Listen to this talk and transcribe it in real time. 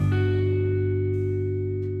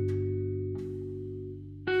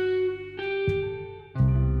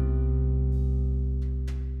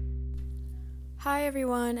Hi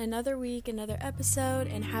everyone, another week, another episode,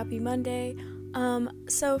 and happy Monday.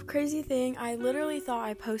 So crazy thing, I literally thought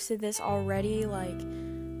I posted this already like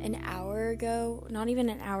an hour ago, not even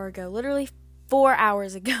an hour ago, literally 4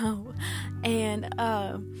 hours ago, and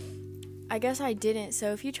I guess I didn't,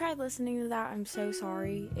 so if you tried listening to that, I'm so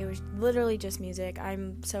sorry. It was literally just music.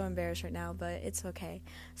 I'm so embarrassed right now, but it's okay.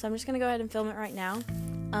 So I'm just gonna go ahead and film it right now.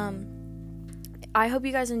 I hope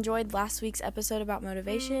you guys enjoyed last week's episode about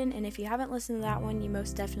motivation, and if you haven't listened to that one, you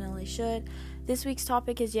most definitely should. This week's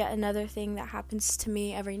topic is yet another thing that happens to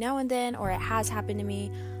me every now and then, or it has happened to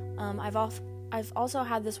me. I've also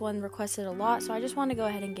had this one requested a lot, so I just want to go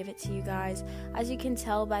ahead and give it to you guys. As you can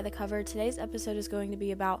tell by the cover, today's episode is going to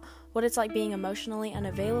be about what it's like being emotionally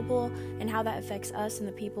unavailable and how that affects us and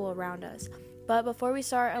the people around us. But before we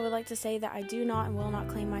start, I would like to say that I do not and will not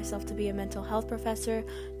claim myself to be a mental health professor,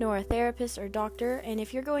 nor a therapist or doctor, and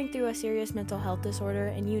if you're going through a serious mental health disorder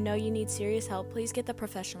and you know you need serious help, please get the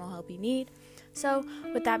professional help you need. So,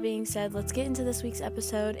 with that being said, let's get into this week's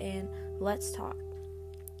episode and let's talk.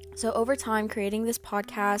 So over time creating this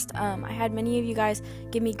podcast, I had many of you guys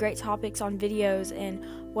give me great topics on videos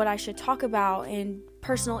and what I should talk about and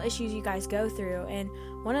personal issues you guys go through. And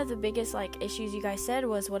one of the biggest issues you guys said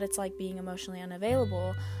was what it's like being emotionally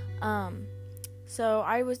unavailable. So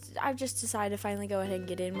I've just decided to finally go ahead and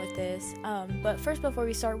get in with this. But first, before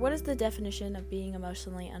we start, what is the definition of being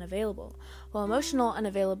emotionally unavailable? Well, emotional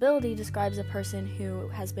unavailability describes a person who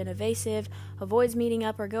has been evasive, avoids meeting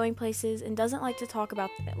up or going places, and doesn't like to talk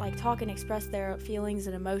and express their feelings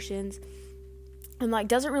and emotions, and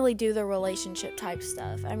doesn't really do the relationship type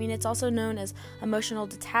stuff. I mean, it's also known as emotional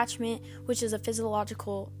detachment, which is a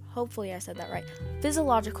physiological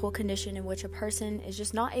condition in which a person is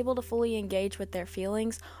just not able to fully engage with their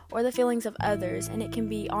feelings or the feelings of others, and it can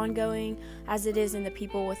be ongoing as it is in the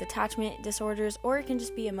people with attachment disorders, or it can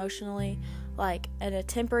just be emotionally a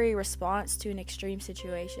temporary response to an extreme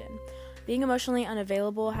situation. Being emotionally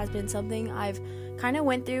unavailable has been something I've kind of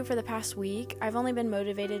went through for the past week. I've only been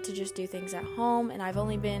motivated to just do things at home, and I've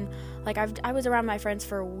only been I was around my friends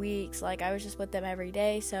for weeks. I was just with them every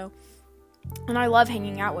day, and I love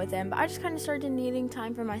hanging out with them, but I just kind of started needing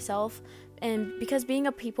time for myself, and because being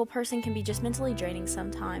a people person can be just mentally draining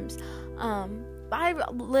sometimes. I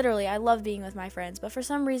love being with my friends, but for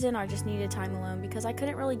some reason I just needed time alone because I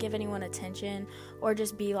couldn't really give anyone attention or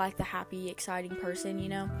just be the happy, exciting person,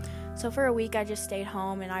 So for a week I just stayed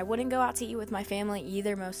home, and I wouldn't go out to eat with my family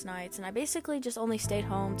either most nights, and I basically just only stayed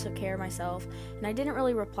home, took care of myself, and I didn't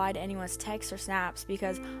really reply to anyone's texts or snaps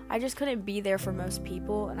because I just couldn't be there for most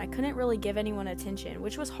people, and I couldn't really give anyone attention,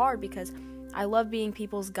 which was hard because I love being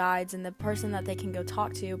people's guides and the person that they can go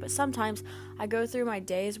talk to, but sometimes I go through my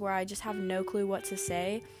days where I just have no clue what to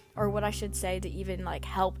say or what I should say to even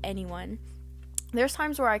help anyone. There's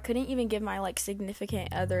times where I couldn't even give my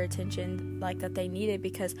significant other attention that they needed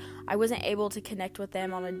because I wasn't able to connect with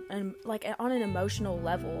them on an emotional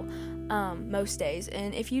level most days.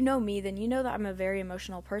 And if you know me, then you know that I'm a very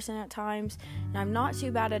emotional person at times, and I'm not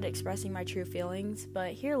too bad at expressing my true feelings.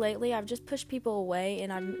 But here lately, I've just pushed people away,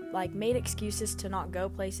 and I've made excuses to not go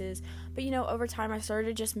places. But over time, I started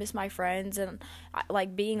to just miss my friends, and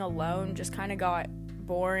being alone just kind of got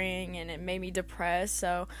boring, and it made me depressed.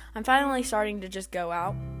 So I'm finally starting to just go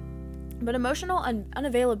out. But emotional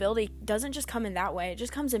unavailability doesn't just come in that way. It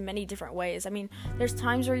just comes in many different ways. I mean, there's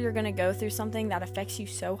times where you're going to go through something that affects you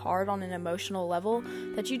so hard on an emotional level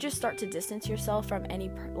that you just start to distance yourself from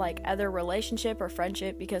any other relationship or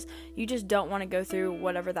friendship because you just don't want to go through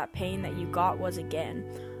whatever that pain that you got was again.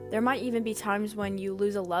 There might even be times when you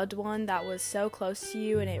lose a loved one that was so close to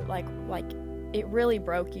you, and it it really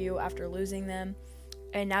broke you after losing them.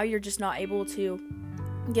 And now you're just not able to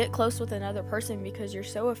get close with another person because you're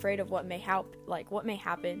so afraid of what may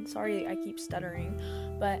happen. Sorry, I keep stuttering.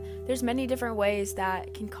 But there's many different ways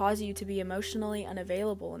that can cause you to be emotionally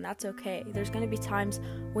unavailable, and that's okay. There's going to be times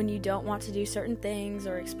when you don't want to do certain things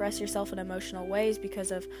or express yourself in emotional ways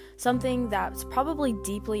because of something that's probably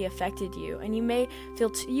deeply affected you, and you may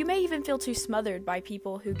even feel too smothered by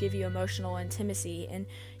people who give you emotional intimacy, and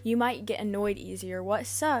you might get annoyed easier. What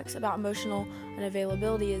sucks about emotional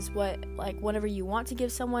unavailability is whenever you want to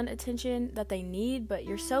give someone attention that they need, but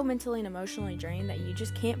you're so mentally and emotionally drained that you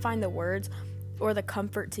just can't find the words or the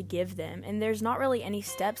comfort to give them. And there's not really any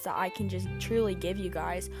steps that I can just truly give you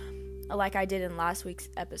guys like I did in last week's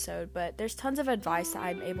episode, but there's tons of advice that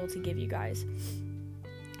I'm able to give you guys.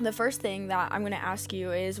 The first thing that I'm going to ask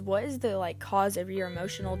you is, what is the cause of your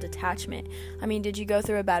emotional detachment? I mean, did you go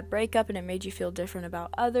through a bad breakup and it made you feel different about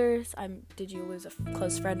others? Did you lose a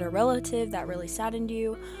close friend or relative that really saddened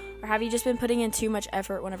you? Or have you just been putting in too much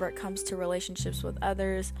effort whenever it comes to relationships with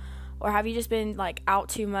others? Or have you just been like out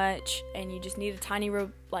too much and you just need a tiny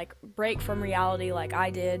break from reality like I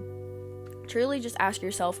did? Truly just ask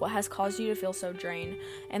yourself what has caused you to feel so drained,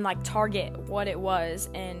 and like target what it was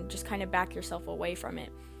and just kind of back yourself away from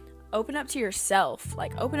it. Open up to yourself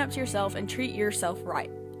and treat yourself right,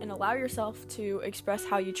 and allow yourself to express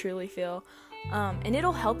how you truly feel. And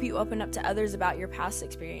it'll help you open up to others about your past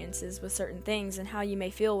experiences with certain things and how you may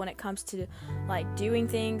feel when it comes to like doing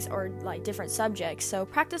things or like different subjects. So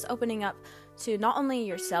practice opening up to not only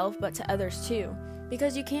yourself but to others too,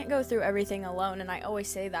 because you can't go through everything alone, and I always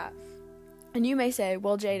say that. And you may say,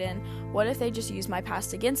 well, Jaden, what if they just use my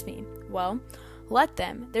past against me? Well, let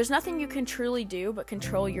them. There's nothing you can truly do but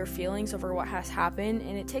control your feelings over what has happened,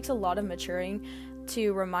 and it takes a lot of maturing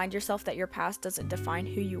to remind yourself that your past doesn't define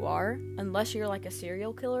who you are, unless you're like a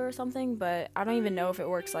serial killer or something, but I don't even know if it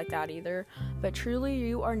works like that either. But truly,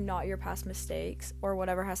 you are not your past mistakes, or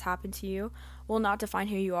whatever has happened to you will not define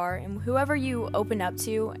who you are. And whoever you open up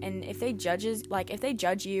to, and if they judge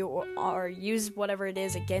you or use whatever it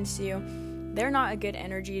is against you, they're not a good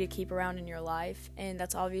energy to keep around in your life, and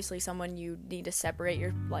that's obviously someone you need to separate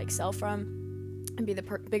your self from and be the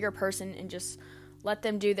bigger person and just let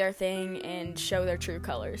them do their thing and show their true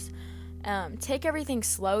colors. Take everything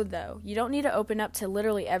slow though. You don't need to open up to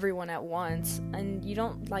literally everyone at once, and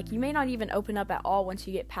you may not even open up at all once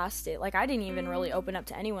you get past it. Like I didn't even really open up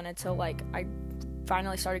to anyone until like I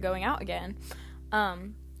finally started going out again.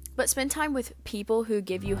 But spend time with people who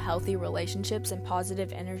give you healthy relationships and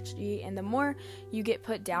positive energy, and the more you get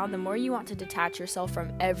put down, the more you want to detach yourself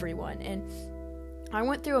from everyone. And I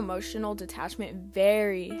went through emotional detachment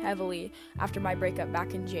very heavily after my breakup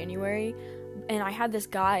back in January, and I had this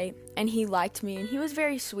guy, and he liked me, and he was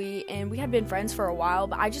very sweet, and we had been friends for a while,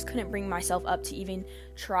 but I just couldn't bring myself up to even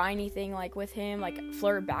try anything like with him, like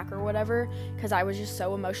flirt back or whatever, because I was just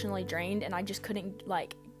so emotionally drained, and I just couldn't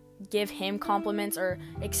like give him compliments or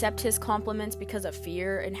accept his compliments because of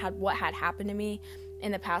fear, and what had happened to me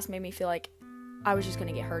in the past made me feel like I was just going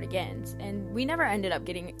to get hurt again. And we never ended up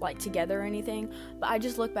getting like together or anything, but I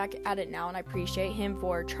just look back at it now and I appreciate him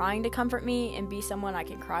for trying to comfort me and be someone I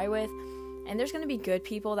can cry with. And there's going to be good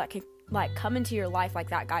people that can like come into your life like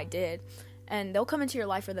that guy did, and they'll come into your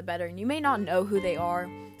life for the better, and you may not know who they are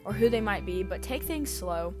or who they might be, but take things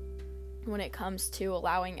slow when it comes to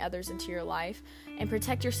allowing others into your life, and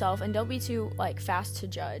protect yourself, and don't be too like fast to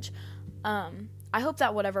judge. I hope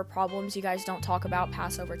that whatever problems you guys don't talk about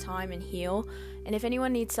pass over time and heal. And if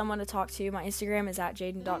anyone needs someone to talk to, my Instagram is at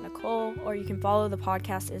jaden.nicole, or you can follow the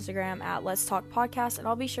podcast Instagram at Let's Talk Podcast, and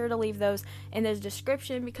I'll be sure to leave those in the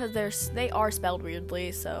description because they are spelled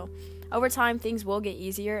weirdly. So over time things will get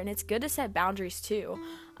easier, and it's good to set boundaries too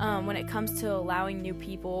when it comes to allowing new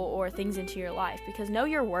people or things into your life, because know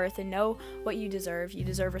your worth and know what you deserve. You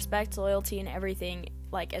deserve respect, loyalty, and everything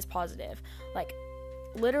like as positive. Like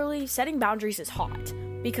literally setting boundaries is hot,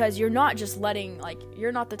 because you're not just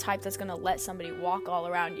you're not the type that's gonna let somebody walk all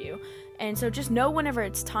around you. And so just know whenever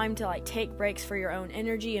it's time to like take breaks for your own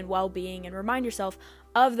energy and well-being, and remind yourself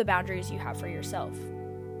of the boundaries you have for yourself.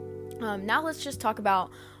 Now let's just talk about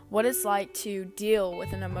what it's like to deal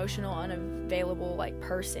with an emotional unavailable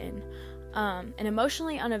person. An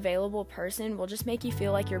emotionally unavailable person will just make you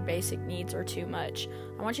feel like your basic needs are too much.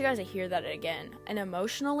 I want you guys to hear that again. An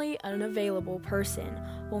emotionally unavailable person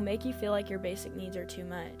will make you feel like your basic needs are too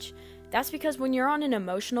much. That's because when you're on an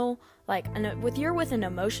emotional, you're with an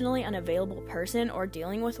emotionally unavailable person or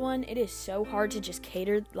dealing with one, it is so hard to just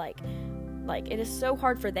cater, it is so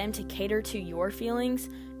hard for them to cater to your feelings,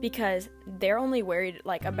 because they're only worried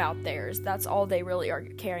about theirs. That's all they really are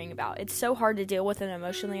caring about. It's so hard to deal with an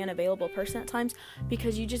emotionally unavailable person at times,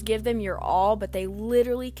 because you just give them your all, but they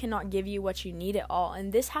literally cannot give you what you need at all.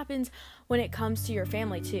 And this happens when it comes to your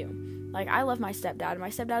family too. I love my stepdad. My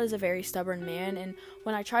stepdad is a very stubborn man, and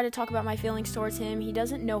when I try to talk about my feelings towards him, he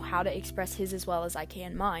doesn't know how to express his as well as I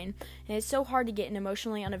can mine. And it's so hard to get an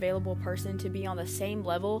emotionally unavailable person to be on the same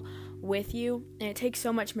level with you, and it takes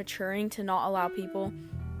so much maturing to not allow people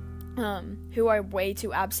who are way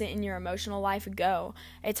too absent in your emotional life go.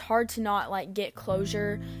 It's hard to not get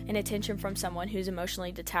closure and attention from someone who's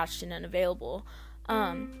emotionally detached and unavailable.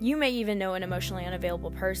 You may even know an emotionally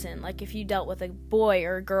unavailable person, if you dealt with a boy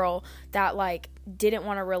or a girl that didn't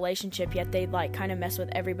want a relationship, yet they kind of mess with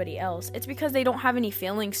everybody else. It's because they don't have any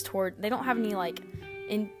feelings they don't have any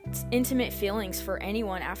intimate feelings for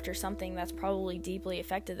anyone after something that's probably deeply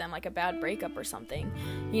affected them, like a bad breakup or something,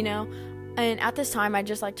 And at this time, I'd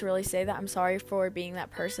just like to really say that I'm sorry for being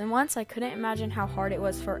that person once. I couldn't imagine how hard it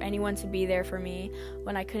was for anyone to be there for me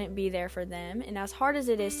when I couldn't be there for them. And as hard as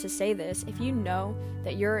it is to say this, if you know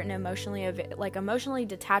that you're an emotionally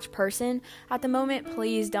detached person at the moment,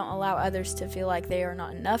 please don't allow others to feel like they are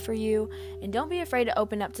not enough for you. And don't be afraid to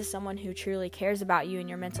open up to someone who truly cares about you and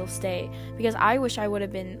your mental state. Because I wish I would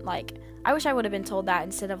have been told that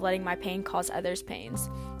instead of letting my pain cause others' pains.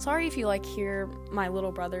 Sorry if you hear my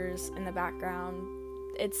little brothers in the background.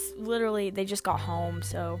 It's literally, they just got home,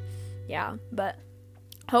 so yeah. But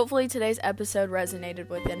hopefully today's episode resonated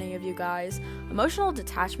with any of you guys. Emotional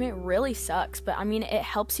detachment really sucks, but it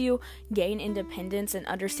helps you gain independence and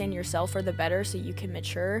understand yourself for the better so you can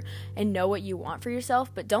mature and know what you want for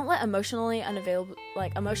yourself. But don't let emotional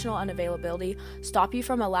unavailability stop you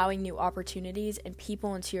from allowing new opportunities and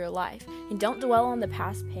people into your life. And don't dwell on the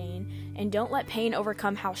past pain, and don't let pain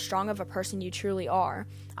overcome how strong of a person you truly are.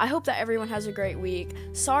 I hope that everyone has a great week.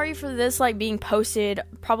 Sorry for this being posted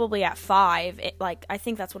probably at 5. I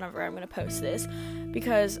think that's whenever I'm going to post this,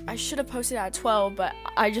 because I should have posted at 12, but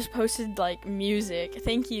I just posted music.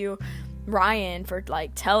 Thank you, Ryan, for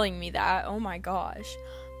telling me that. Oh my gosh.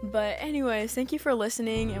 But anyways, thank you for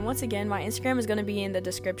listening, and once again, my Instagram is going to be in the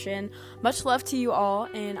description. Much love to you all,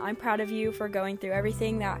 and I'm proud of you for going through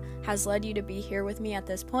everything that has led you to be here with me at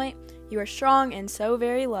this point. You are strong and so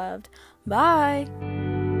very loved. Bye!